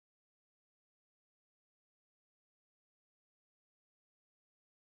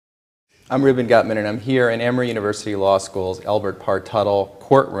I'm Reuben Guttman, and I'm here in Emory University Law School's Elbert Parr Tuttle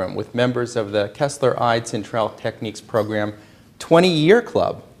courtroom with members of the Kessler-Eidson Trial Techniques Program 20-Year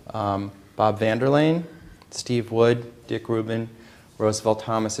Club. Bob Vanderlaan, Steve Wood, Dick Rubin, Roosevelt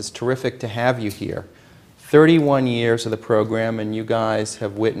Thomas. It's terrific to have you here. 31 years of the program, and you guys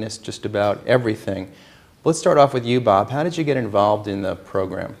have witnessed just about everything. Let's start off with you, Bob. How did you get involved in the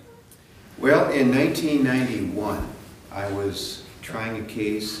program? Well, in 1991, I was trying a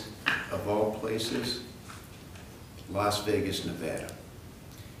case, of all places, Las Vegas, Nevada.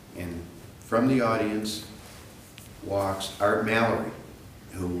 And from the audience walks Art Mallory,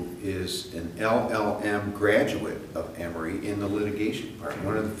 who is an LLM graduate of Emory in the litigation department,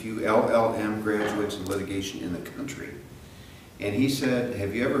 one of the few LLM graduates in litigation in the country. And he said,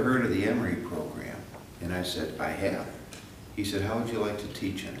 "Have you ever heard of the Emory program?" And I said, "I have." He said, "How would you like to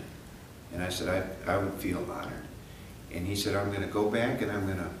teach in it?" And I said, I would feel honored. And he said, "I'm going to go back and I'm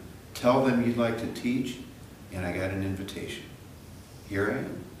going to tell them you'd like to teach," and I got an invitation. Here I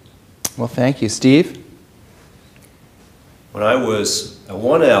am. Well, thank you. Steve? When I was a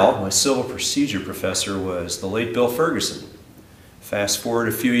 1L, my civil procedure professor was the late Bill Ferguson. Fast forward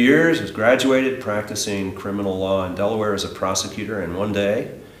a few years, I was graduated, practicing criminal law in Delaware as a prosecutor, and one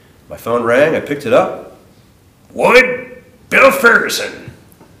day my phone rang, I picked it up. "Wood, Bill Ferguson."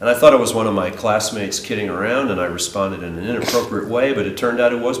 And I thought it was one of my classmates kidding around, and I responded in an inappropriate way, but it turned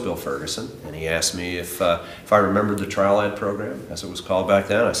out it was Bill Ferguson. And he asked me if I remembered the trial ad program, as it was called back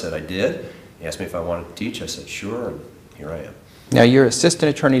then. I said I did. He asked me if I wanted to teach. I said sure, and here I am. Now, you're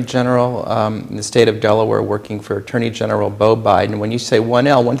Assistant Attorney General in the state of Delaware, working for Attorney General Bo Biden. When you say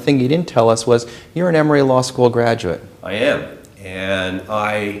 1L, one thing you didn't tell us was you're an Emory Law School graduate. I am, and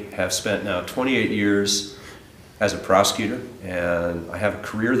I have spent now 28 years as a prosecutor, and I have a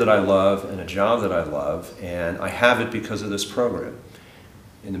career that I love and a job that I love, and I have it because of this program.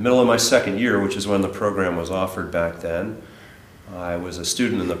 In the middle of my second year, which is when the program was offered back then, I was a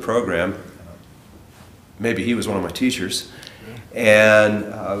student in the program. Maybe he was one of my teachers. And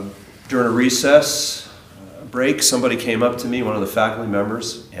during a recess break, somebody came up to me, one of the faculty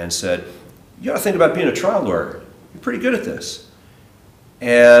members, and said, "You ought to think about being a trial lawyer. You're pretty good at this."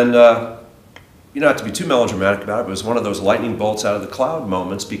 And you don't have to be too melodramatic about it, but it was one of those lightning bolts out of the cloud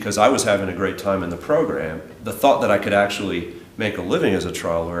moments, because I was having a great time in the program. The thought that I could actually make a living as a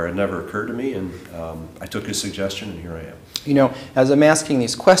trial lawyer had never occurred to me, and I took his suggestion, and here I am. You know, as I'm asking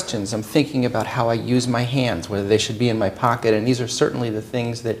these questions, I'm thinking about how I use my hands, whether they should be in my pocket, and these are certainly the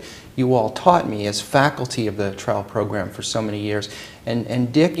things that you all taught me as faculty of the trial program for so many years.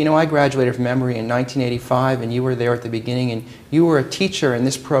 And Dick, you know, I graduated from Emory in 1985, and you were there at the beginning, and you were a teacher in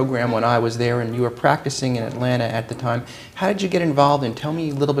this program when I was there, and you were practicing in Atlanta at the time. How did you get involved, and tell me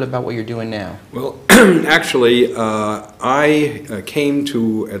a little bit about what you're doing now? Well, actually, I came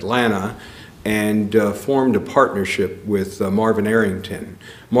to Atlanta and formed a partnership with Marvin Arrington.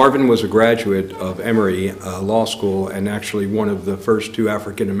 Marvin was a graduate of Emory Law School, and actually one of the first two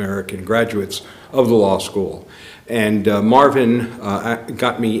African-American graduates of the law school. And Marvin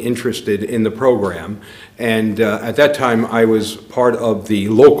got me interested in the program, and at that time I was part of the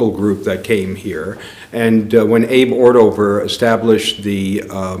local group that came here. And when Abe Ordover established the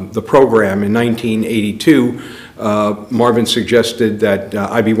program in 1982, Marvin suggested that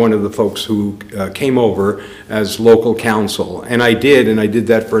I be one of the folks who came over as local counsel. And I did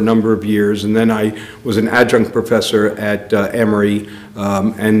that for a number of years. And then I was an adjunct professor at Emory,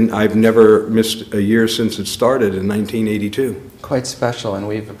 and I've never missed a year since it started in 1982. Quite special, and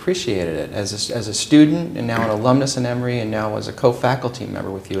we've appreciated it. As a student, and now an alumnus in Emory, and now as a co-faculty member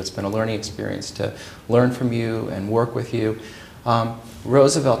with you, it's been a learning experience to learn from you and work with you.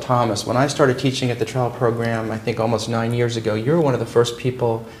 Roosevelt Thomas, when I started teaching at the trial program, I think almost 9 years ago, you were one of the first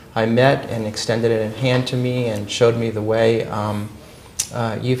people I met and extended a hand to me and showed me the way.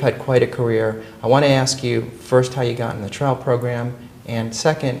 You've had quite a career. I want to ask you first how you got in the trial program, and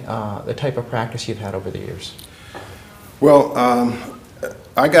second, the type of practice you've had over the years. Well,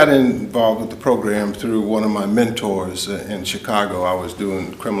 I got involved with the program through one of my mentors in Chicago. I was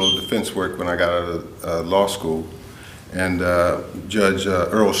doing criminal defense work when I got out of law school. And Judge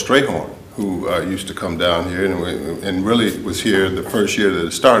Earl Strayhorn, who used to come down here and really was here the first year that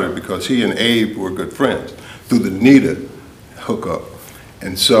it started, because he and Abe were good friends through the NITA hookup.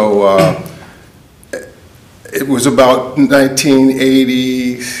 And so it was about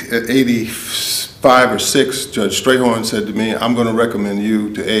 1985 or 6, Judge Strayhorn said to me, "I'm going to recommend you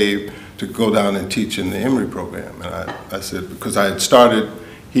to Abe to go down and teach in the Emory program." And I said, because I had started,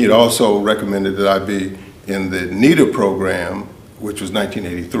 he had also recommended that I be in the NITA program, which was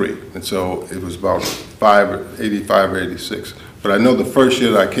 1983. And so it was about 85 or 86 But I know the first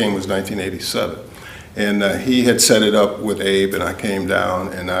year that I came was 1987. And he had set it up with Abe, and I came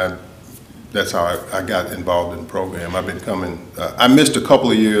down, and that's how I got involved in the program. I've been coming, I missed a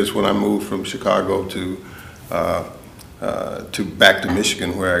couple of years when I moved from Chicago to back to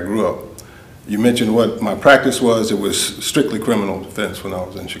Michigan, where I grew up. You mentioned what my practice was. It was strictly criminal defense when I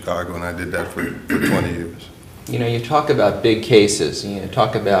was in Chicago, and I did that for 20 years. You know, you talk about big cases. You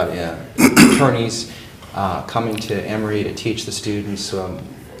talk about attorneys coming to Emory to teach the students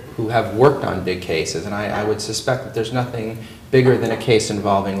who have worked on big cases, and I would suspect that there's nothing bigger than a case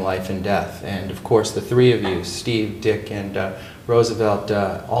involving life and death. And of course, the three of you, Steve, Dick, and Roosevelt,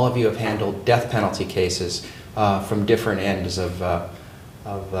 all of you have handled death penalty cases from different ends of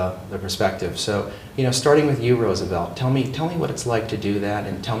the perspective. So, you know, starting with you, Roosevelt, tell me what it's like to do that,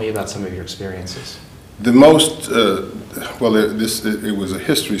 and tell me about some of your experiences. The most, well, it was a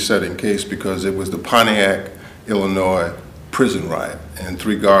history-setting case because it was the Pontiac, Illinois prison riot, and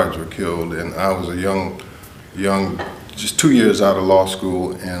 3 guards were killed, and I was a young, just 2 years out of law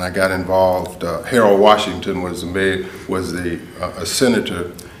school, and I got involved. Harold Washington was a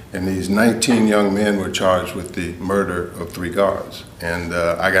senator, and these 19 young men were charged with the murder of 3 guards, and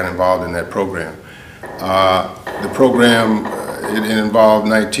I got involved in that program. The program, it involved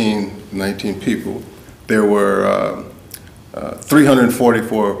 19 people. There were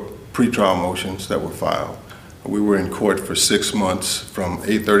 344 pretrial motions that were filed. We were in court for 6 months, from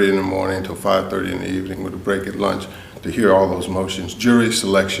 8:30 in the morning until 5:30 in the evening with a break at lunch to hear all those motions. Jury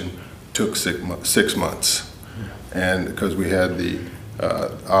selection took 6 months. And because we had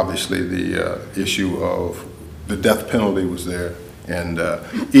obviously the issue of the death penalty was there, and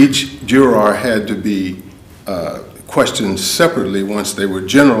each juror had to be questioned separately once they were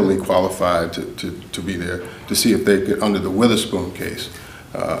generally qualified to be there, to see if they could, under the Witherspoon case,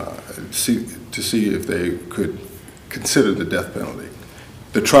 to see if they could consider the death penalty.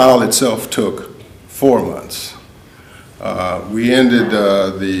 The trial itself took 4 months. We ended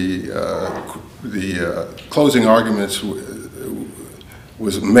the closing arguments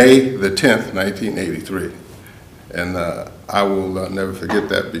was May the 10th, 1983. And I will never forget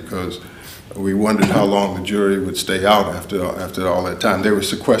that, because we wondered how long the jury would stay out after all that time. They were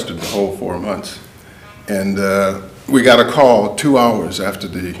sequestered the whole 4 months. And we got a call 2 hours after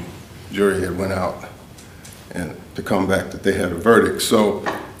the jury had went out, and to come back that they had a verdict. So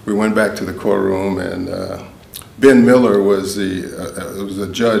we went back to the courtroom, and Ben Miller was a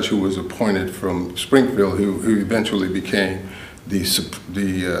judge who was appointed from Springfield, who eventually became the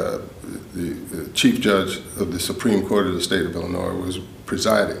chief judge of the Supreme Court of the state of Illinois, was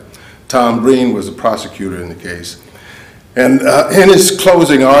presiding. Tom Breen was the prosecutor in the case. And in his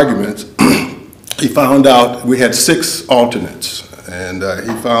closing arguments, he found out we had 6 alternates. And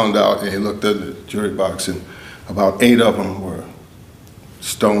he found out, and he looked at the jury box, and about 8 of them were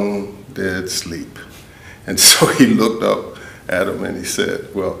stone dead sleep. And so he looked up at him and he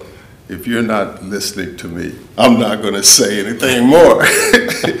said, well, if you're not listening to me, I'm not going to say anything more.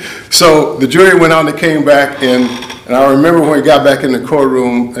 So the jury went out and they came back, and I remember when we got back in the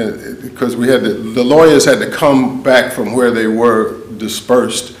courtroom, because we had the lawyers had to come back from where they were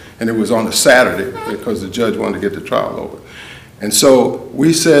dispersed, and it was on a Saturday because the judge wanted to get the trial over. And so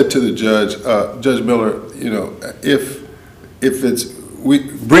we said to the judge, Judge Miller, you know, if it's,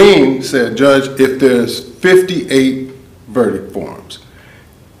 Breen said, Judge, if there's 58 verdict forms,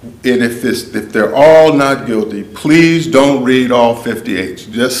 and if they're all not guilty, please don't read all 58.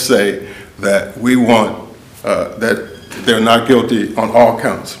 Just say that we want, that they're not guilty on all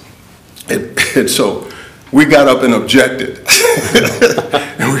counts. And so we got up and objected.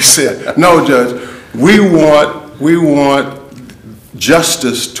 And we said, no, Judge, we want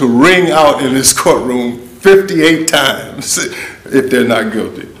justice to ring out in this courtroom 58 times if they're not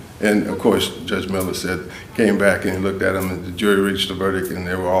guilty. And of course, Judge Miller came back and he looked at them, and the jury reached a verdict, and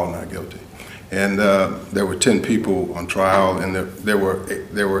they were all not guilty. And there were 10 people on trial, and there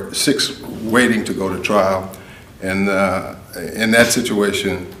were 6 waiting to go to trial. And in that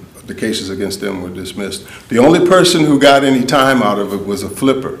situation, the cases against them were dismissed. The only person who got any time out of it was a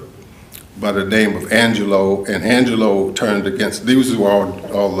flipper by the name of Angelo, and Angelo turned against, these were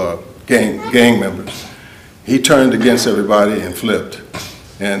all gang members. He turned against everybody and flipped,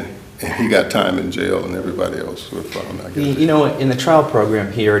 and he got time in jail, and everybody else were found not guilty. You know, in the trial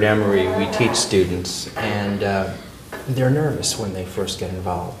program here at Emory, we teach students, and they're nervous when they first get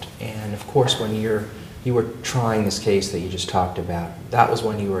involved. And of course, when you were trying this case that you just talked about, that was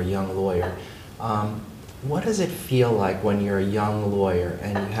when you were a young lawyer. What does it feel like when you're a young lawyer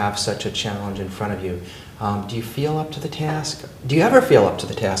and you have such a challenge in front of you? Do you feel up to the task? Do you ever feel up to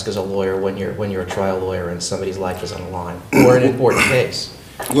the task as a lawyer when you're a trial lawyer and somebody's life is on the line, or an important case?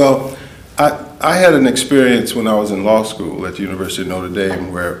 Well, I had an experience when I was in law school at the University of Notre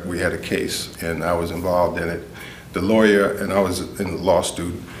Dame where we had a case and I was involved in it. The lawyer, and I was in the law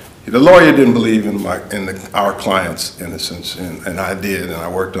student, the lawyer didn't believe in our client's innocence, and I did, and I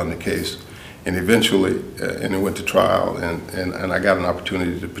worked on the case. And eventually, and it went to trial, and I got an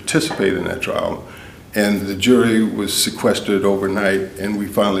opportunity to participate in that trial. And the jury was sequestered overnight, and we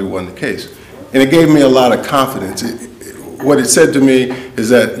finally won the case. And it gave me a lot of confidence. What it said to me is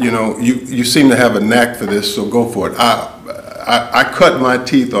that, you know, you seem to have a knack for this, so go for it. I cut my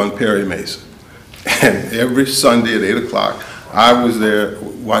teeth on Perry Mason. And every Sunday at 8 o'clock, I was there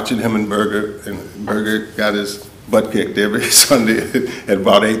watching him and Berger got his butt kicked every Sunday at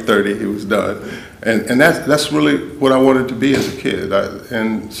about 8:30. He was done. And that's really what I wanted to be as a kid.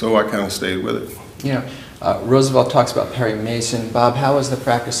 And so I kind of stayed with it. You know, Roosevelt talks about Perry Mason. Bob, how has the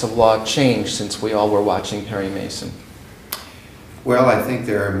practice of law changed since we all were watching Perry Mason? Well, I think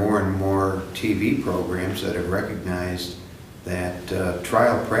there are more and more TV programs that have recognized that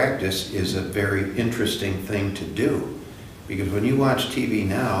trial practice is a very interesting thing to do. Because when you watch TV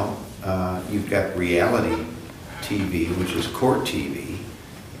now, you've got reality TV, which is court TV,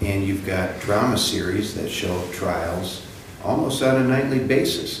 and you've got drama series that show trials almost on a nightly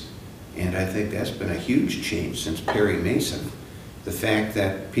basis. And I think that's been a huge change since Perry Mason. The fact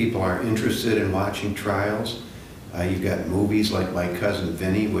that people are interested in watching trials. You've got movies like My Cousin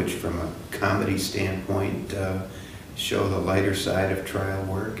Vinny, which from a comedy standpoint show the lighter side of trial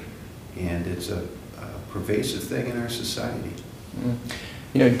work. And it's a pervasive thing in our society. Mm.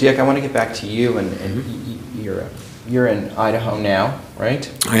 You know, Dick, I want to get back to you, and you're in Idaho now, right?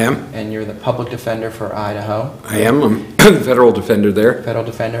 I am. And you're the public defender for Idaho. I am. I'm the federal defender there. Federal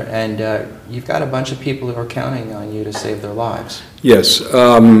defender, and you've got a bunch of people who are counting on you to save their lives. Yes.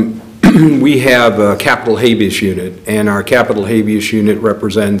 We have a capital habeas unit, and our capital habeas unit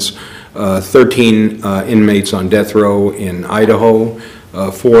represents 13 inmates on death row in Idaho,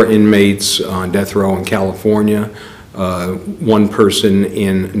 4 inmates on death row in California, 1 person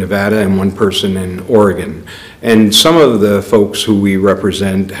in Nevada, and 1 person in Oregon. And some of the folks who we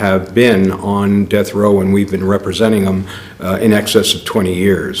represent have been on death row, and we've been representing them in excess of 20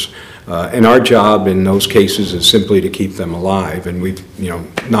 years. And our job in those cases is simply to keep them alive, and we've, you know,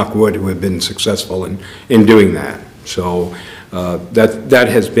 knock wood, we have been successful in doing that. So that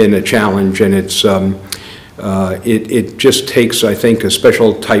has been a challenge, and it's it just takes, I think, a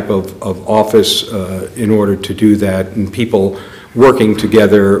special type of office in order to do that, and people working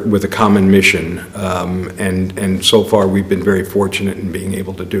together with a common mission. And so far, we've been very fortunate in being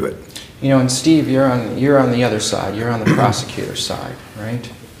able to do it. You know, and Steve, you're on the other side. You're on the prosecutor's side,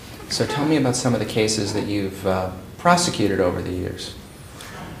 right? So tell me about some of the cases that you've prosecuted over the years.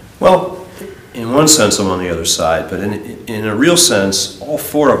 Well, in one sense, I'm on the other side, but in a real sense, all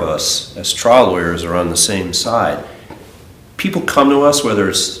 4 of us as trial lawyers are on the same side. People come to us, whether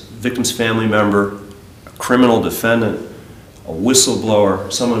it's victim's family member, a criminal defendant, a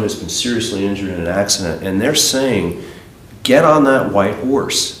whistleblower, someone who's been seriously injured in an accident, and they're saying, get on that white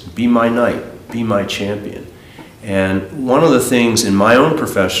horse, be my knight, be my champion. And one of the things in my own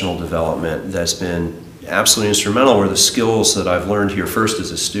professional development that's been absolutely instrumental were the skills that I've learned here first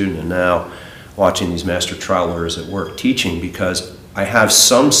as a student and now watching these master trial lawyers at work teaching, because I have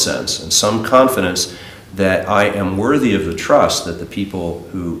some sense and some confidence that I am worthy of the trust that the people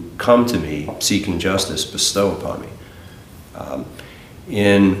who come to me seeking justice bestow upon me.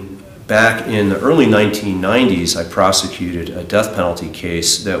 Back in the early 1990s, I prosecuted a death penalty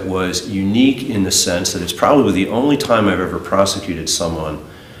case that was unique in the sense that it's probably the only time I've ever prosecuted someone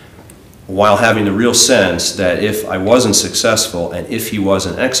while having the real sense that if I wasn't successful and if he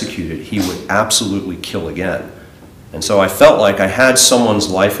wasn't executed, he would absolutely kill again. And so I felt like I had someone's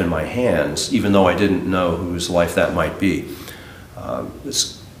life in my hands, even though I didn't know whose life that might be.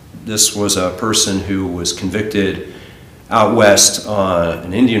 This was a person who was convicted out west on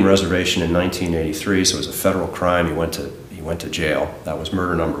an Indian reservation in 1983, so it was a federal crime. He went to jail. That was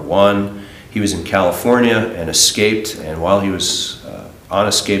murder number 1. He was in California and escaped, and while he was on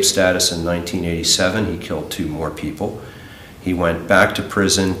escape status in 1987, he killed 2 more people. He went back to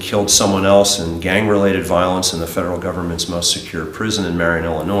prison, killed someone else in gang-related violence in the federal government's most secure prison in Marion,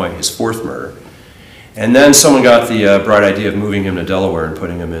 Illinois, his 4th murder. And then someone got the bright idea of moving him to Delaware and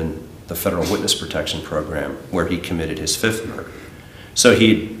putting him in the Federal Witness Protection Program, where he committed his 5th murder. So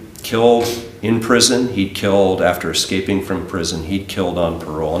he'd killed in prison, he'd killed after escaping from prison, he'd killed on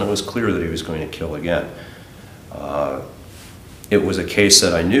parole, and it was clear that he was going to kill again. It was a case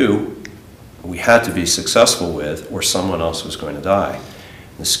that I knew we had to be successful with, or someone else was going to die.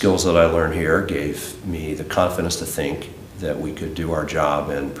 The skills that I learned here gave me the confidence to think that we could do our job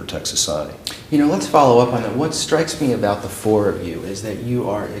and protect society. You know, let's follow up on that. What strikes me about the four of you is that you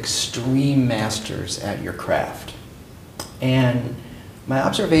are extreme masters at your craft. And my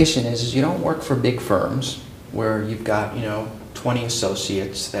observation is you don't work for big firms where you've got, 20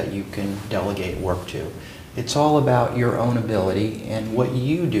 associates that you can delegate work to. It's all about your own ability and what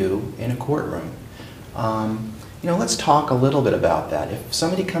you do in a courtroom. Let's talk a little bit about that. If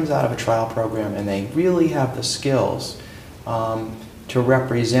somebody comes out of a trial program and they really have the skills to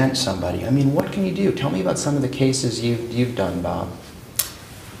represent somebody, what can you do? Tell me about some of the cases you've done, Bob.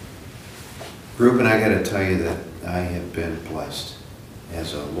 Reuben, I got to tell you that I have been blessed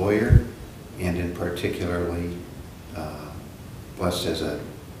as a lawyer, and in particularly blessed as a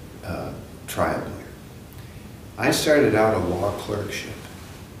trial lawyer. I started out a law clerkship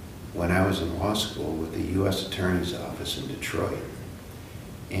when I was in law school with the U.S. Attorney's Office in Detroit,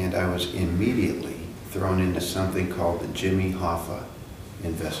 and I was immediately thrown into something called the Jimmy Hoffa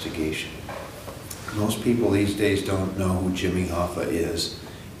investigation. Most people these days don't know who Jimmy Hoffa is,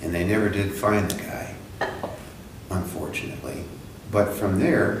 and they never did find the guy, unfortunately. But from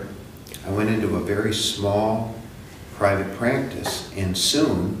there, I went into a very small private practice and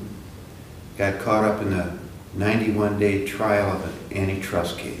soon got caught up in a 91-day trial of an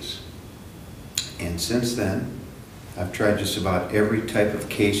antitrust case. And since then, I've tried just about every type of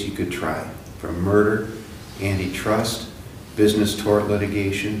case you could try, from murder, antitrust, business tort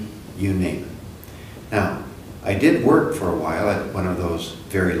litigation, you name it. Now, I did work for a while at one of those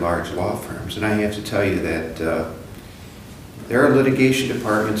very large law firms, and I have to tell you that there are litigation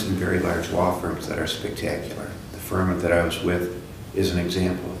departments in very large law firms that are spectacular. The firm that I was with is an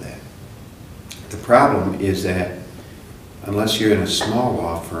example of that. The problem is that unless you're in a small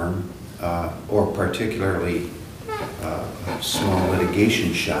law firm, or particularly a small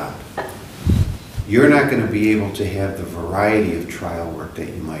litigation shop, you're not going to be able to have the variety of trial work that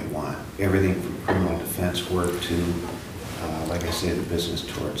you might want. Everything from criminal defense work to, like I say, the business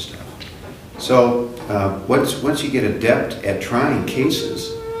tort stuff. So once you get adept at trying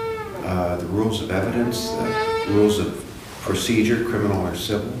cases, the rules of evidence, the rules of procedure, criminal or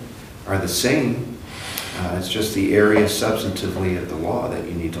civil, are the same. It's just the area substantively of the law that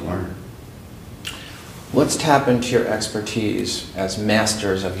you need to learn. Let's tap into your expertise as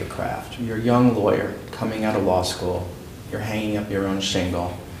masters of your craft. You're a young lawyer coming out of law school. You're hanging up your own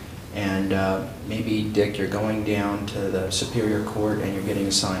shingle. And maybe, Dick, you're going down to the Superior Court and you're getting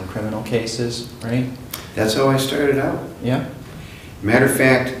assigned criminal cases, right? That's how I started out. Yeah. Matter of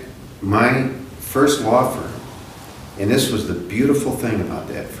fact, my first law firm, and this was the beautiful thing about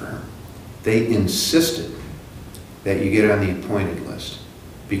that firm, they insisted that you get on the appointed list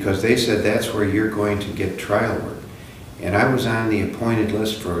because they said that's where you're going to get trial work. And I was on the appointed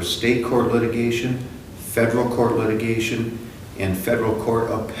list for state court litigation, federal court litigation, and federal court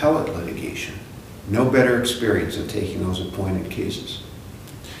appellate litigation. No better experience than taking those appointed cases.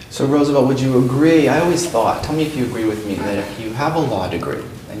 So Roosevelt, would you agree, I always thought, tell me if you agree with me, that if you have a law degree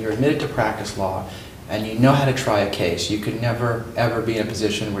and you're admitted to practice law and you know how to try a case, you could never ever be in a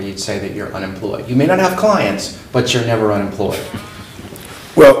position where you'd say that you're unemployed. You may not have clients, but you're never unemployed.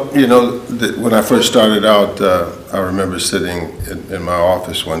 Well, when I first started out, I remember sitting in my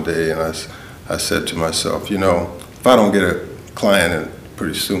office one day and I said to myself, if I don't get a client in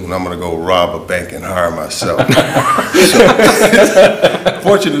pretty soon, I'm going to go rob a bank and hire myself.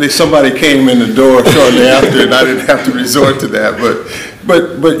 Fortunately, somebody came in the door shortly after, and I didn't have to resort to that. But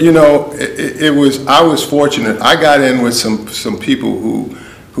I was fortunate. I got in with some people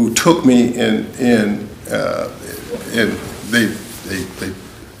who took me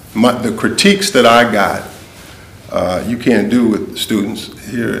the critiques that I got, you can't do with students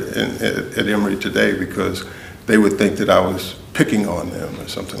here at Emory today because they would think that I was picking on them or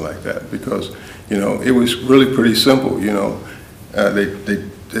something like that because, it was really pretty simple,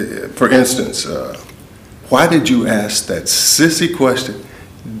 for instance, why did you ask that sissy question?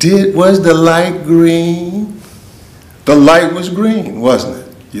 Was the light green? The light was green, wasn't it?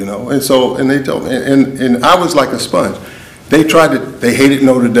 And they told me, and I was like a sponge. They hated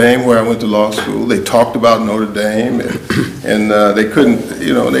Notre Dame where I went to law school. They talked about Notre Dame, and they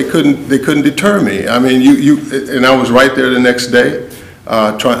couldn't deter me. I mean, and I was right there the next day.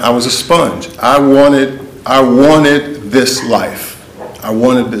 I was a sponge. I wanted this life. I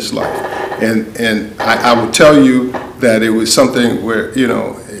wanted this life, and I will tell you that it was something where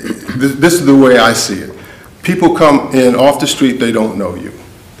this is the way I see it. People come in off the street. They don't know you.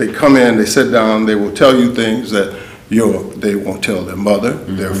 They come in. They sit down. They will tell you things that They won't tell their mother,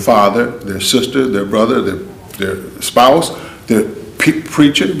 their father, their sister, their brother, their spouse, their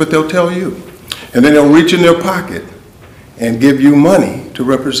preacher, but they'll tell you. And then they'll reach in their pocket and give you money to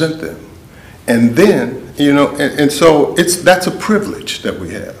represent them. And then, you know, and so that's a privilege that we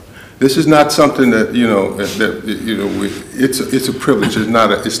have. This is not something that, you know, it's a privilege.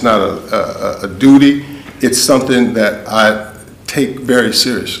 It's not a duty. It's something that I take very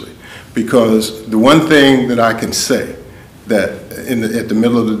seriously, because the one thing that I can say that at the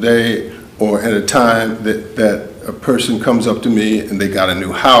middle of the day or at a time that a person comes up to me and they got a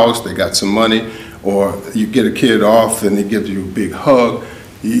new house, they got some money, or you get a kid off and they give you a big hug,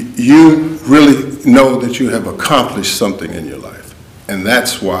 you really know that you have accomplished something in your life. And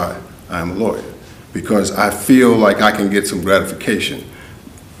that's why I'm a lawyer, because I feel like I can get some gratification,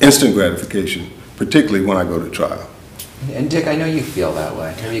 instant gratification, particularly when I go to trial. And Dick, I know you feel that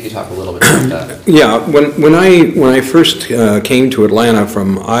way. Maybe you could talk a little bit about that. Yeah, when I first came to Atlanta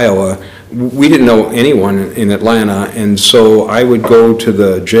from Iowa, we didn't know anyone in Atlanta, and so I would go to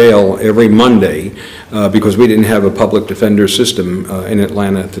the jail every Monday because we didn't have a public defender system in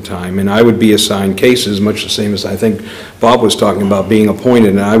Atlanta at the time, and I would be assigned cases, much the same as I think Bob was talking about being appointed,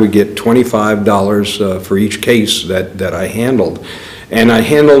 and I would get $25 for each case that I handled. And I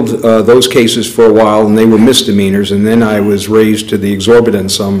handled those cases for a while, and they were misdemeanors, and then I was raised to the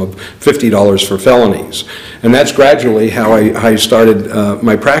exorbitant sum of $50 for felonies. And that's gradually how I started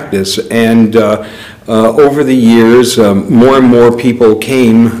my practice. And over the years, more and more people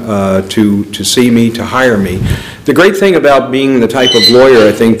came to see me, to hire me. The great thing about being the type of lawyer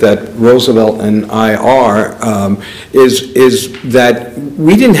I think that Roosevelt and I are is that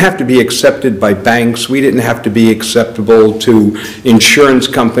we didn't have to be accepted by banks. We didn't have to be acceptable to insurance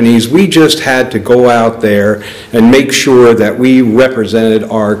companies. We just had to go out there and make sure that we represented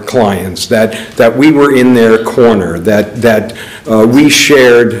our clients, that we were in their corner, that we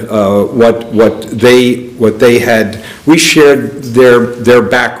shared what they had. We shared their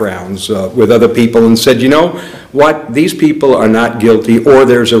backgrounds with other people and said, you know what, these people are not guilty, or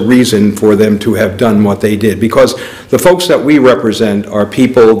there's a reason for them to have done what they did. Because the folks that we represent are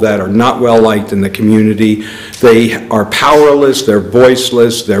people that are not well liked in the community. They are powerless, they're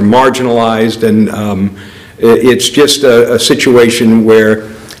voiceless, they're marginalized, and it's just a situation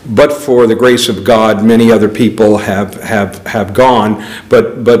where, but for the grace of God, many other people have gone,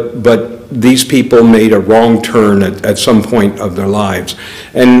 but these people made a wrong turn at some point of their lives.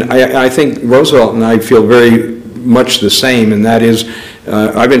 And I think Roosevelt and I feel very much the same, and that is,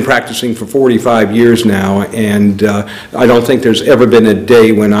 I've been practicing for 45 years now, and I don't think there's ever been a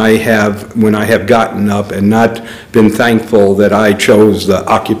day when I have gotten up and not been thankful that I chose the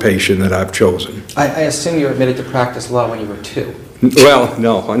occupation that I've chosen. I assume you were admitted to practice law when you were 2. Well,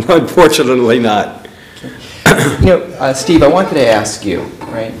 no, unfortunately not. You know, Steve, I wanted to ask you,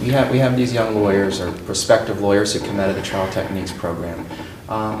 right, we have these young lawyers or prospective lawyers who come out of the Trial Techniques program.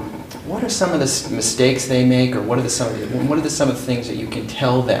 What are some of the mistakes they make, or what are some of the things that you can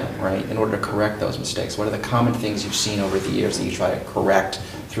tell them, right, in order to correct those mistakes? What are the common things you've seen over the years that you try to correct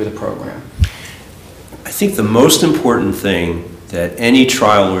through the program? I think the most important thing that any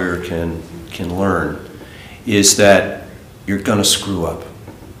trial lawyer can learn is that you're going to screw up,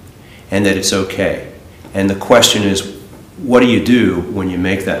 and that it's okay. And the question is, what do you do when you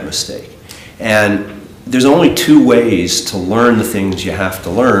make that mistake? And there's only 2 ways to learn the things you have to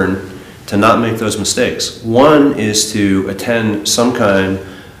learn to not make those mistakes. One is to attend some kind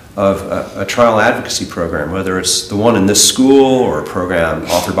of a trial advocacy program, whether it's the one in this school or a program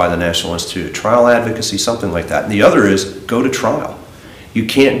offered by the National Institute of Trial Advocacy, something like that. And the other is go to trial. You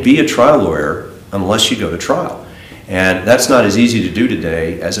can't be a trial lawyer unless you go to trial. And that's not as easy to do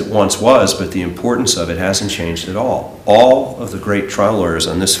today as it once was, but the importance of it hasn't changed at all. All of the great trial lawyers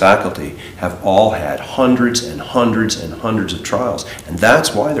on this faculty have all had hundreds and hundreds and hundreds of trials, and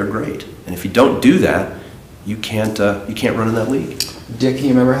that's why they're great. And if you don't do that, you can't run in that league. Dick, can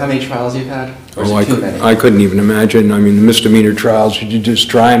you remember how many trials you've had? Or is it too many? I couldn't even imagine. I mean, the misdemeanor trials, you just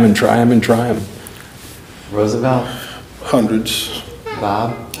try them and try them and try them. Roosevelt? Hundreds.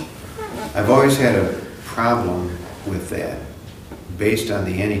 Bob? I've always had a problem with that, based on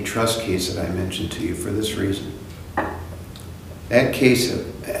the antitrust case that I mentioned to you, for this reason. That case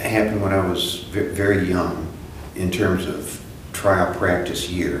happened when I was very young in terms of trial practice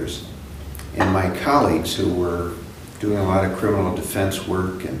years. And my colleagues who were doing a lot of criminal defense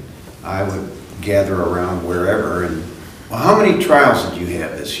work, and I would gather around wherever, and, well, how many trials did you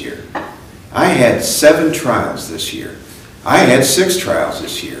have this year? I had 7 trials this year. I had 6 trials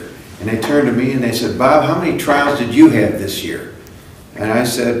this year. And they turned to me and they said, Bob, how many trials did you have this year? And I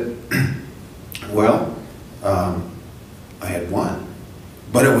said, well, I had one.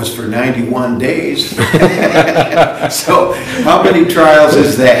 But it was for 91 days. So how many trials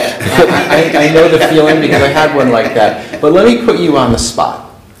is that? I know the feeling because I had one like that. But let me put you on the spot.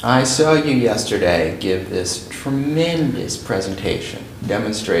 I saw you yesterday give this tremendous presentation,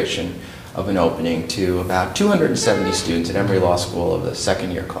 demonstration of an opening to about 270 students at Emory Law School of the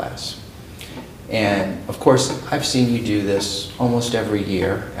second year class. And of course, I've seen you do this almost every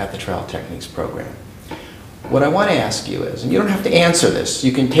year at the Trial Techniques program. What I want to ask you is, and you don't have to answer this,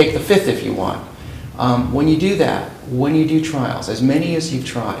 you can take the fifth if you want. When you do that, when you do trials, as many as you've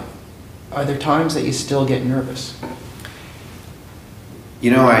tried, are there times that you still get nervous?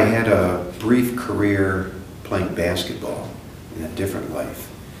 You know, I had a brief career playing basketball in a different life.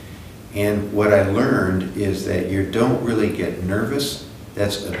 And what I learned is that you don't really get nervous.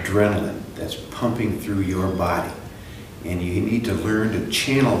 That's adrenaline that's pumping through your body. And you need to learn to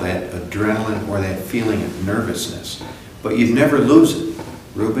channel that adrenaline or that feeling of nervousness. But you never lose it.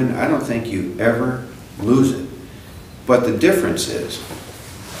 Reuben, I don't think you ever lose it. But the difference is,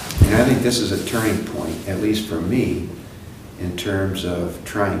 and I think this is a turning point, at least for me, in terms of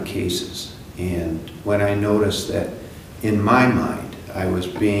trying cases. And when I noticed that in my mind, I was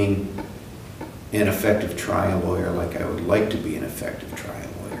being an effective trial lawyer like I would like to be an effective trial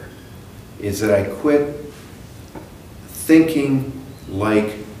lawyer, is that I quit thinking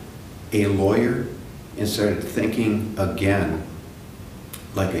like a lawyer and started thinking again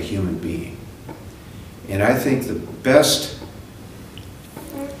like a human being. And I think the best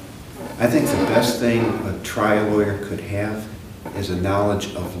thing a trial lawyer could have is a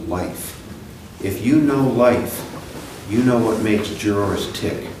knowledge of life. If you know life, you know what makes jurors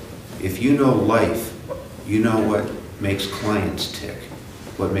tick. If you know life, you know what makes clients tick,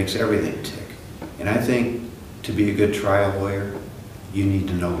 what makes everything tick. And I think to be a good trial lawyer, you need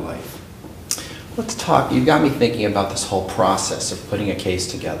to know life. Let's talk. You got me thinking about this whole process of putting a case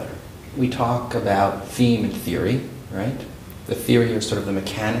together. We talk about theme and theory, right? The theory are sort of the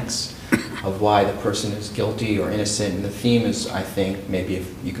mechanics of why the person is guilty or innocent, and the theme is, I think, maybe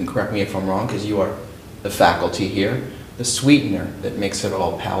if you can correct me if I'm wrong, because you are the faculty here, the sweetener that makes it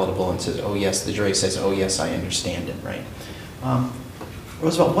all palatable and says, oh yes, the jury says, oh yes, I understand it, right?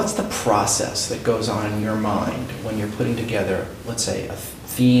 Roosevelt, what's the process that goes on in your mind when you're putting together, let's say, a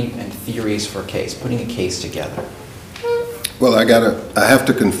theme and theories for a case, putting a case together? Well, I have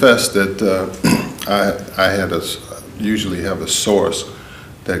to confess that I usually have a source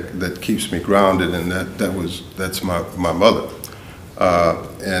that keeps me grounded, and that's my mother.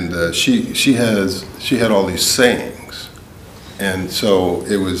 She had all these sayings, and so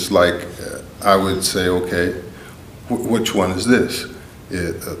it was like I would say, okay, which one is this?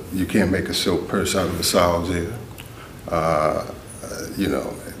 You can't make a silk purse out of a sow's ear. You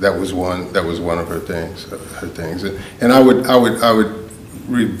know, that was one of her things. And I would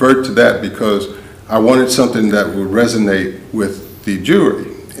revert to that because I wanted something that would resonate with the jury.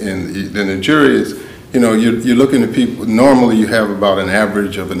 And then the jury is, you know, you're looking at people. Normally, you have about an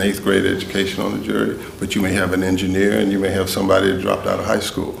average of an 8th grade education on the jury, but you may have an engineer and you may have somebody that dropped out of high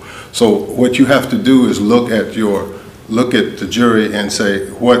school. So what you have to do is look at the jury and say,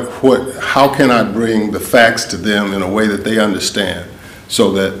 how can I bring the facts to them in a way that they understand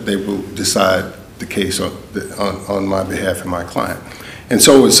so that they will decide the case on my behalf and my client. And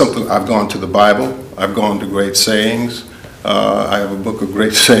so it's something, I've gone to the Bible, I've gone to great sayings, I have a book of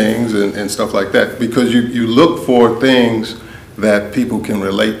great sayings and stuff like that, because you look for things that people can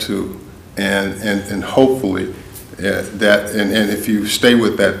relate to, and hopefully and if you stay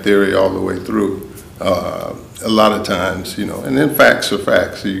with that theory all the way through, a lot of times, you know, and then facts are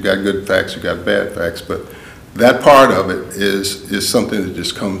facts. So you got good facts, you got bad facts, but that part of it is something that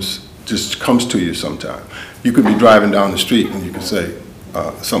just comes to you sometime. You could be driving down the street and you could say,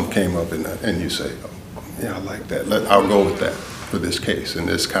 something came up and you say, oh, yeah, I like that. I'll go with that for this case, and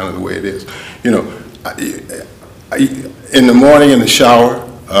that's kind of the way it is. You know, in the morning in the shower,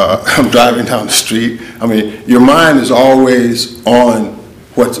 I'm driving down the street. I mean, your mind is always on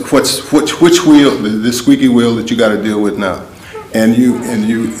which wheel, the squeaky wheel that you got to deal with now, and your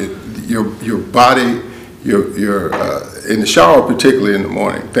body, in the shower, particularly in the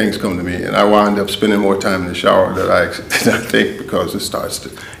morning, things come to me, and I wind up spending more time in the shower than I think, because it starts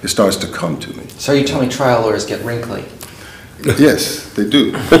to come to me. So you tell me trial lawyers get wrinkly? Yes, they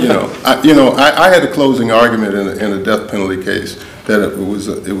do. I had a closing argument in a death penalty case that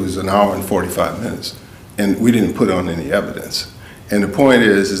it was an hour and 45 minutes, and we didn't put on any evidence. And the point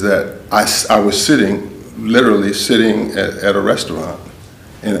is that I was literally sitting at a restaurant,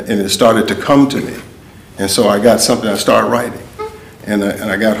 and it started to come to me. And so I got something, I started writing. And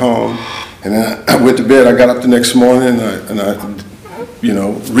I got home, And then I went to bed. I got up the next morning and I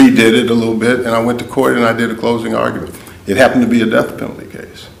redid it a little bit, and I went to court and I did a closing argument. It happened to be a death penalty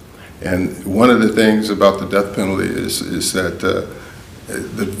case. And one of the things about the death penalty is that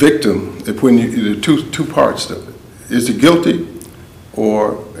the victim, there are two parts of it. Is he guilty,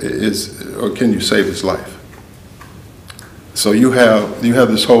 or can you save his life? So you have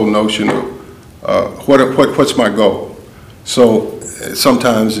this whole notion of what's my goal. So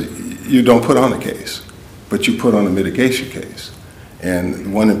sometimes you don't put on a case, but you put on a mitigation case.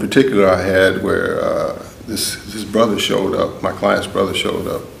 And one in particular I had where this brother showed up, my client's brother showed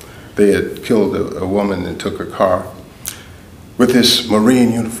up. They had killed a woman and took her car with this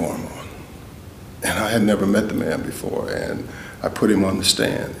Marine uniform on. And I had never met the man before, and I put him on the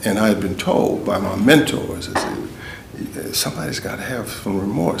stand. And I had been told by my mentors, I said, somebody's got to have some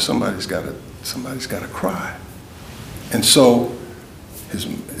remorse, somebody's got to cry. And so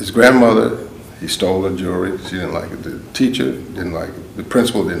his grandmother, he stole a jewelry, she didn't like it, the teacher didn't like it, the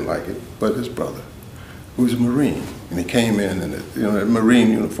principal didn't like it, but his brother, who was a Marine, and he came in, and a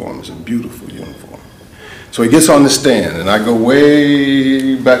Marine uniform is a beautiful uniform. So he gets on the stand, and I go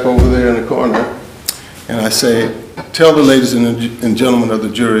way back over there in the corner, and I say, tell the ladies and gentlemen of the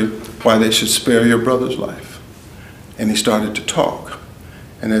jury why they should spare your brother's life. And he started to talk,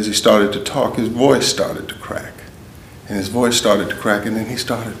 and as he started to talk, his voice started to crack, and his voice started to crack, and then he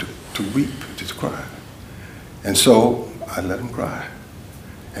started to weep, just cry. And so I let him cry.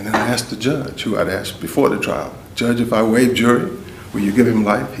 And then I asked the judge, who I'd asked before the trial, Judge, if I waive jury, will you give him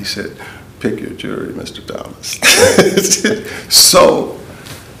life? He said, pick your jury, Mr. Thomas. So,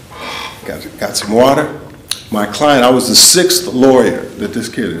 got some water. My client, I was the 6th lawyer that this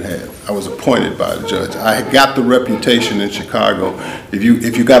kid had. I was appointed by the judge. I had got the reputation in Chicago. If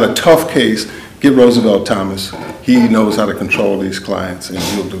you got a tough case, get Roosevelt Thomas. He knows how to control these clients, and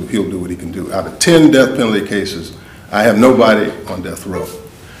he'll do what he can do. Out of 10 death penalty cases, I have nobody on death row.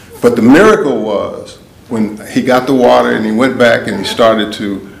 But the miracle was when he got the water and he went back and he started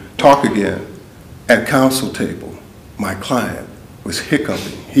to talk again at counsel table, my client was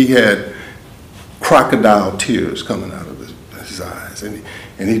hiccuping. He had crocodile tears coming out of his eyes, and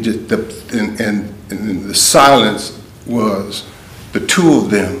he just and the silence was the two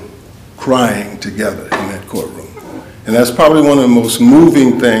of them crying together in that courtroom. And that's probably one of the most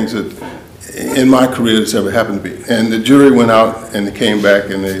moving things that in my career that's ever happened to me. And the jury went out and they came back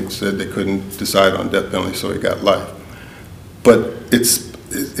and they said they couldn't decide on death penalty, so he got life. But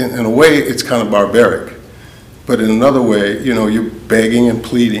in a way, it's kind of barbaric. But in another way, you're begging and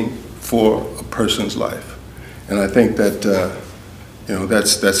pleading for a person's life. And I think that,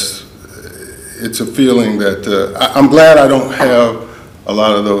 it's a feeling that, I'm glad I don't have a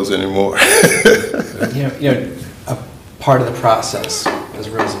lot of those anymore. A part of the process, as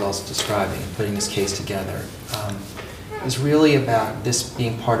Roosevelt's describing, putting this case together, is really about this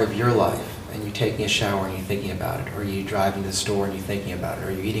being part of your life, and you taking a shower and you're thinking about it, or you driving to the store and you're thinking about it,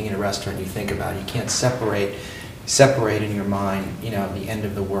 or you eating in a restaurant and you think about it. You can't separate in your mind, the end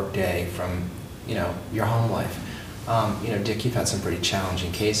of the workday from, your home life. Dick, you've had some pretty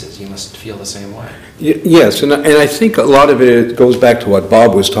challenging cases. You must feel the same way. Yes, and I think a lot of it goes back to what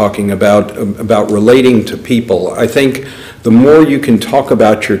Bob was talking about relating to people. I think the more you can talk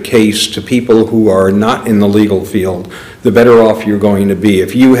about your case to people who are not in the legal field, the better off you're going to be.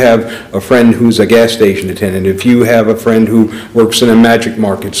 If you have a friend who's a gas station attendant, if you have a friend who works in a magic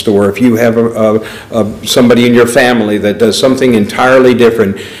market store, if you have somebody in your family that does something entirely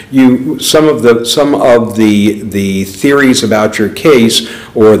different, some of the theories about your case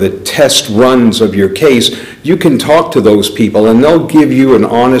or the test runs of your case, you can talk to those people and they'll give you an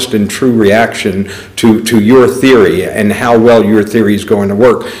honest and true reaction to your theory and how well your theory is going to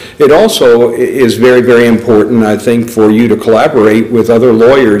work. It also is very, very important, I think, for you to collaborate with other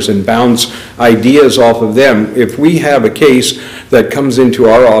lawyers and bounce ideas off of them. If we have a case that comes into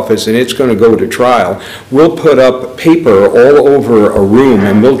our office and it's going to go to trial, we'll put up paper all over a room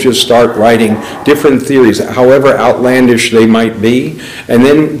and we'll just start writing different theories, however outlandish they might be, and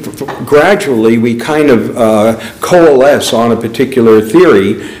then gradually we kind of coalesce on a particular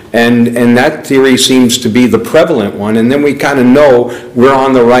theory, and that theory seems to be the prevalent one, and then we kind of know we're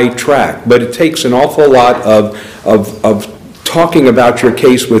on the right track. But it takes an awful lot of talking about your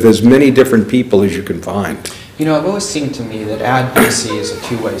case with as many different people as you can find. It always seemed to me that advocacy is a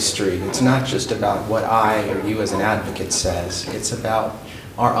two-way street. It's not just about what I or you as an advocate says. It's about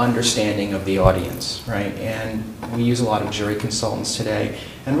our understanding of the audience, right? And we use a lot of jury consultants today,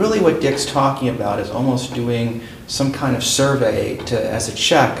 And really what Dick's talking about is almost doing some kind of survey as a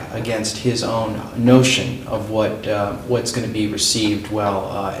check against his own notion of what's going to be received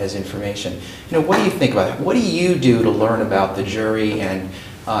well as information. What do you think about that? What do you do to learn about the jury, and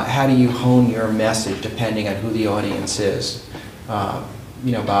how do you hone your message depending on who the audience is? Bob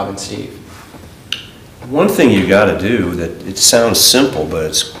and Steve. One thing you got to do that it sounds simple, but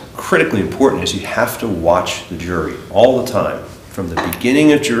it's critically important, is you have to watch the jury all the time, from the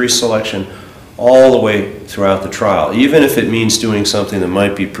beginning of jury selection all the way throughout the trial, even if it means doing something that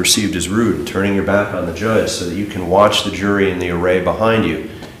might be perceived as rude and turning your back on the judge so that you can watch the jury and the array behind you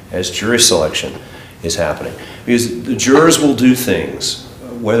as jury selection is happening. Because the jurors will do things,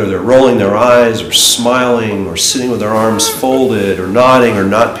 whether they're rolling their eyes or smiling or sitting with their arms folded or nodding or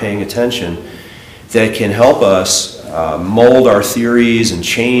not paying attention, that can help us mold our theories and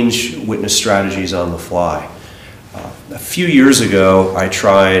change witness strategies on the fly. A few years ago, I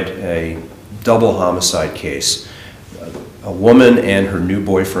tried a double homicide case. A woman and her new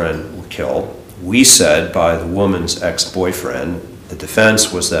boyfriend were killed. We said by the woman's ex-boyfriend. The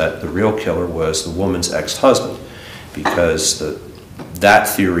defense was that the real killer was the woman's ex-husband, because that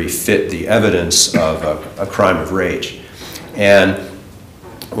theory fit the evidence of a crime of rage. And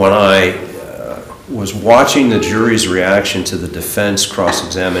when I was watching the jury's reaction to the defense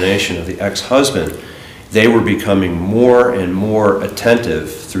cross-examination of the ex-husband, they were becoming more and more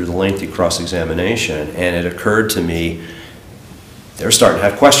attentive through the lengthy cross-examination, and it occurred to me they're starting to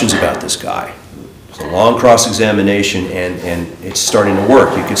have questions about this guy. It's a long cross-examination, and it's starting to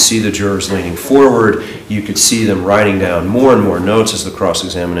work. You could see the jurors leaning forward. You could see them writing down more and more notes as the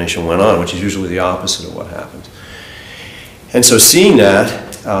cross-examination went on, which is usually the opposite of what happens. And so seeing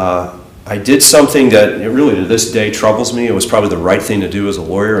that, I did something that really to this day troubles me. It was probably the right thing to do as a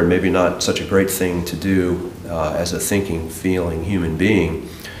lawyer, and maybe not such a great thing to do as a thinking, feeling human being.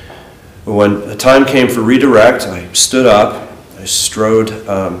 When the time came for redirect, I stood up, I strode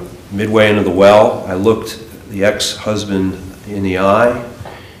midway into the well. I looked the ex-husband in the eye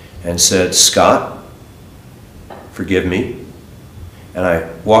and said, "Scott, forgive me." And I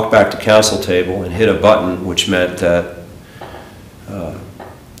walked back to counsel table and hit a button which meant that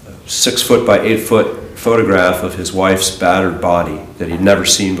 6-foot by 8-foot photograph of his wife's battered body that he'd never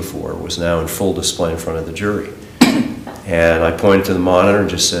seen before was now in full display in front of the jury. And I pointed to the monitor and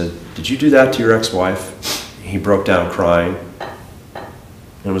just said, "Did you do that to your ex-wife?" He broke down crying,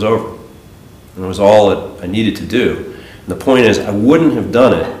 and it was over. And it was all that I needed to do. And the point is, I wouldn't have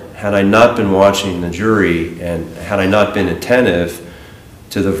done it had I not been watching the jury and had I not been attentive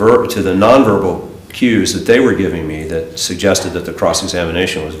to the nonverbal cues that they were giving me that suggested that the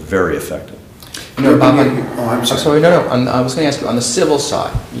cross-examination was very effective. Bob, I'm sorry. No. I was going to ask you, on the civil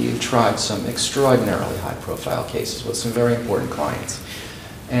side, you've tried some extraordinarily high-profile cases with some very important clients.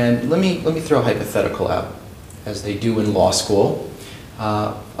 And let me throw a hypothetical out, as they do in law school.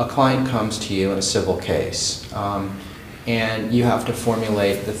 A client comes to you in a civil case, and you have to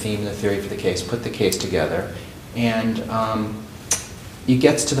formulate the theme and the theory for the case, put the case together, and it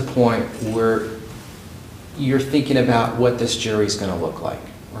gets to the point where you're thinking about what this jury's going to look like,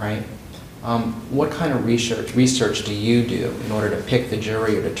 right? What kind of research do you do in order to pick the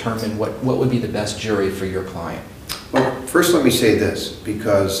jury or determine what would be the best jury for your client? Well, first let me say this,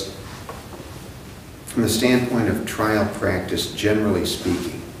 because from the standpoint of trial practice, generally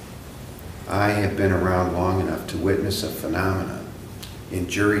speaking, I have been around long enough to witness a phenomenon in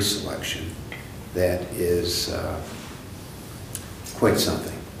jury selection that is quite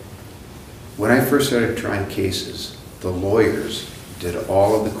something. When I first started trying cases, the lawyers did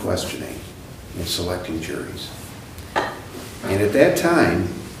all of the questioning in selecting juries. And at that time,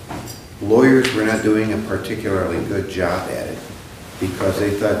 lawyers were not doing a particularly good job at it, because they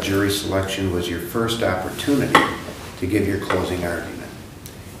thought jury selection was your first opportunity to give your closing argument.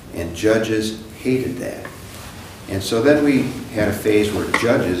 And judges hated that. And so then we had a phase where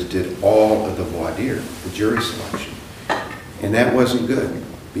judges did all of the voir dire, the jury selection. And that wasn't good,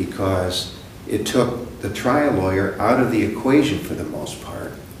 because it took the trial lawyer out of the equation for the most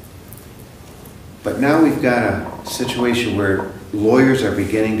part. But now we've got a situation where lawyers are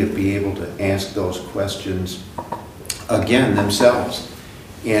beginning to be able to ask those questions again themselves.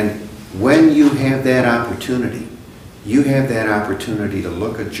 And when you have that opportunity, you have that opportunity to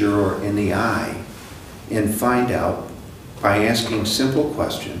look a juror in the eye and find out, by asking simple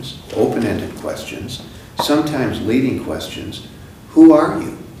questions, open-ended questions, sometimes leading questions, who are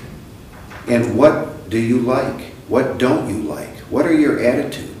you? And what do you like? What don't you like? What are your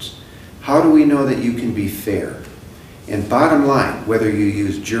attitudes? How do we know that you can be fair? And bottom line, whether you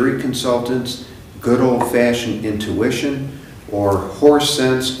use jury consultants, good old-fashioned intuition, or horse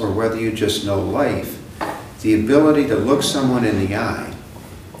sense, or whether you just know life, the ability to look someone in the eye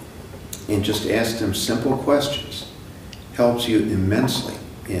and just ask them simple questions helps you immensely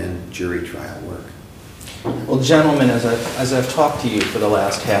in jury trial work. Well, gentlemen, as I've talked to you for the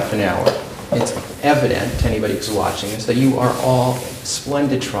last half an hour, it's evident to anybody who's watching this that you are all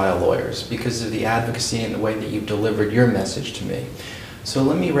splendid trial lawyers because of the advocacy and the way that you've delivered your message to me. So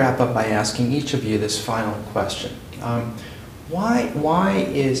let me wrap up by asking each of you this final question. Why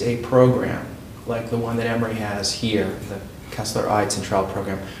is a program like the one that Emory has here, the Kessler-Eidson trial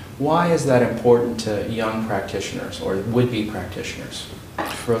program, why is that important to young practitioners or would-be practitioners?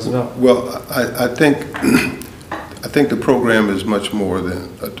 Roosevelt? Well, I think the program is much more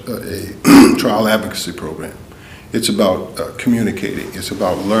than a trial advocacy program. It's about communicating. It's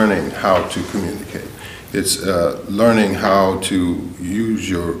about learning how to communicate. It's learning how to use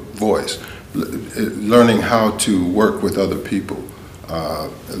your voice, learning how to work with other people,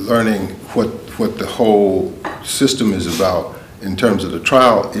 learning what the whole system is about in terms of the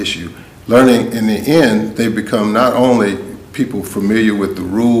trial issue. Learning, in the end, they become not only people familiar with the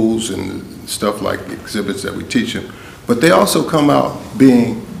rules and stuff like the exhibits that we teach them, but they also come out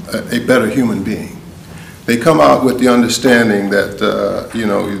being a better human being. They come out with the understanding that, you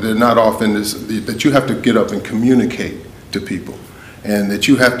know, they're not often that you have to get up and communicate to people, and that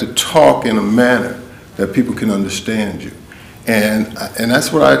you have to talk in a manner that people can understand you. And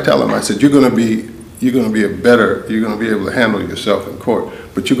that's what I tell them. I said, you're going to be able to handle yourself in court,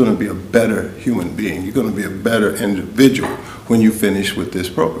 but you're going to be a better human being. You're going to be a better individual when you finish with this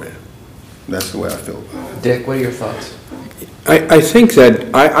program. That's the way I feel about it. Dick, what are your thoughts? I think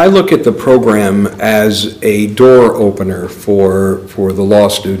that I look at the program as a door opener for the law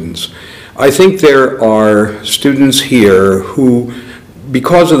students. I think there are students here who,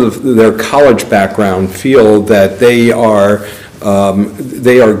 because of their college background, feel that they are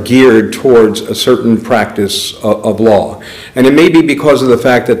geared towards a certain practice of law. And it may be because of the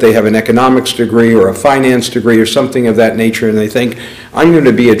fact that they have an economics degree or a finance degree or something of that nature, and they think, I'm going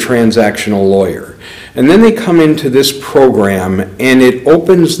to be a transactional lawyer. And then they come into this program and it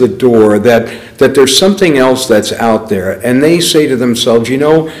opens the door that there's something else that's out there, and they say to themselves, you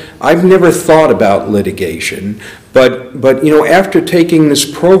know, I've never thought about litigation, but you know, after taking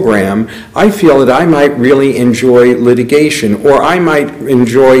this program, I feel that I might really enjoy litigation, or I might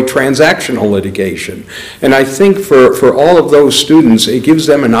enjoy transactional litigation. And I think for all of those students, it gives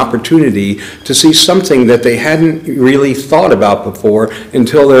them an opportunity to see something that they hadn't really thought about before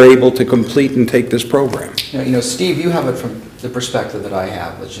until they're able to complete and take this program. You know, Steve, you have it from the perspective that I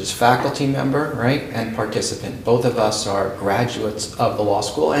have, which is faculty member, right, and participant. Both of us are graduates of the law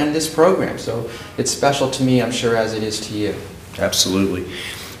school and this program, so it's special to me, I'm sure, as it is to you. Absolutely.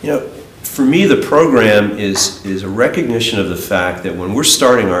 You know, for me, the program is a recognition of the fact that when we're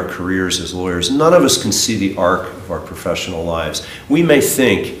starting our careers as lawyers, none of us can see the arc of our professional lives. We may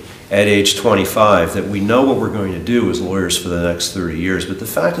think at age 25 that we know what we're going to do as lawyers for the next 30 years, but the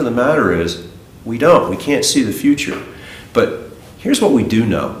fact of the matter is we don't. We can't see the future. But here's what we do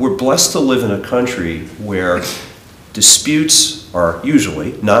know. We're blessed to live in a country where disputes are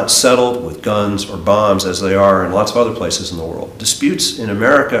usually not settled with guns or bombs as they are in lots of other places in the world. Disputes in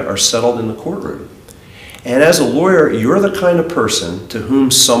America are settled in the courtroom. And as a lawyer, you're the kind of person to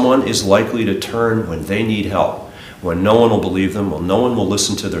whom someone is likely to turn when they need help, when no one will believe them, when no one will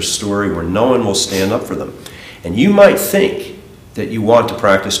listen to their story, when no one will stand up for them. And you might think that you want to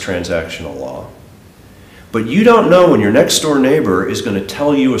practice transactional law, but you don't know when your next door neighbor is going to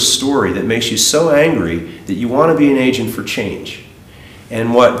tell you a story that makes you so angry that you want to be an agent for change.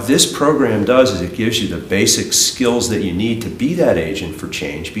 And what this program does is it gives you the basic skills that you need to be that agent for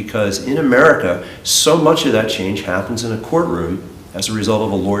change, because in America, so much of that change happens in a courtroom as a result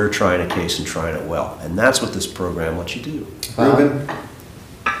of a lawyer trying a case and trying it well. And that's what this program lets you do. Reuben,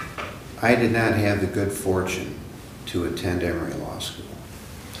 I did not have the good fortune to attend Emory Law School,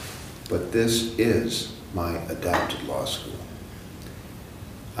 but this is my adopted law school.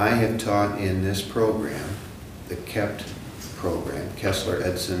 I have taught in this program, the KEPT program,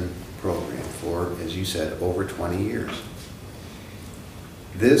 Kessler-Eidson program, for, as you said, over 20 years.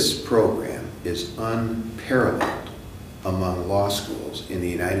 This program is unparalleled among law schools in the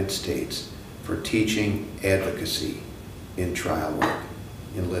United States for teaching advocacy in trial work,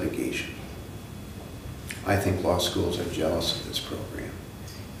 in litigation. I think law schools are jealous of this program.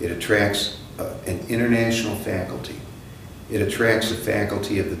 It attracts an international faculty. It attracts a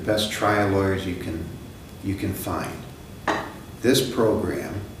faculty of the best trial lawyers you can find. This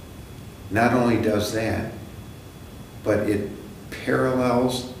program not only does that, but it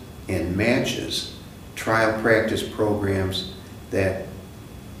parallels and matches trial practice programs that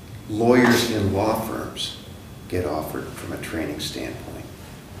lawyers in law firms get offered from a training standpoint.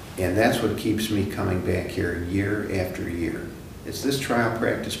 And that's what keeps me coming back here year after year. It's this trial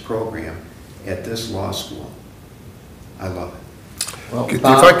practice program at this law school. I love it. Well, If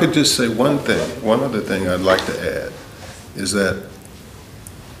Bob, I could just say one thing, one other thing I'd like to add is that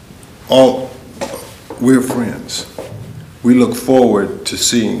we're friends. We look forward to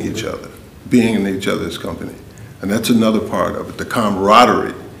seeing each other, being in each other's company. And that's another part of it, the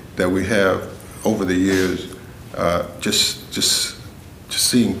camaraderie that we have over the years, just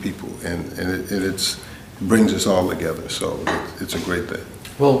seeing people, and it brings us all together. So it's a great thing.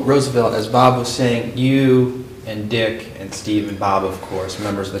 well, Roosevelt, as Bob was saying, you and Dick and Steve and Bob, of course,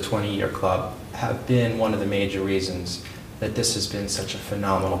 members of the 20-year club, have been one of the major reasons that this has been such a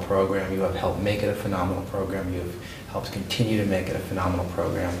phenomenal program. You have helped make it a phenomenal program. You have helped continue to make it a phenomenal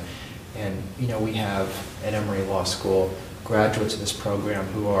program. And, you know, we have at Emory Law School graduates of this program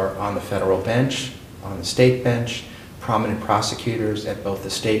who are on the federal bench, on the state bench, prominent prosecutors at both the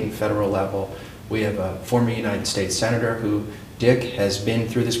state and federal level. We have a former United States Senator who, Dick, has been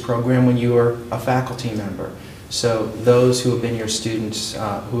through this program when you were a faculty member. So those who have been your students,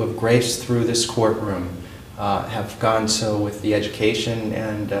 who have graced through this courtroom, have gone so with the education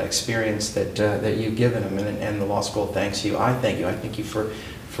and experience that you've given them, and the law school thanks you. I thank you. I thank you for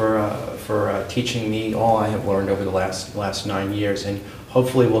teaching me all I have learned over the last 9 years, and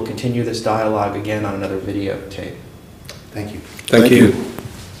hopefully we'll continue this dialogue again on another videotape. Thank you. Thank you.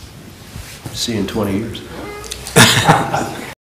 See you in 20 years.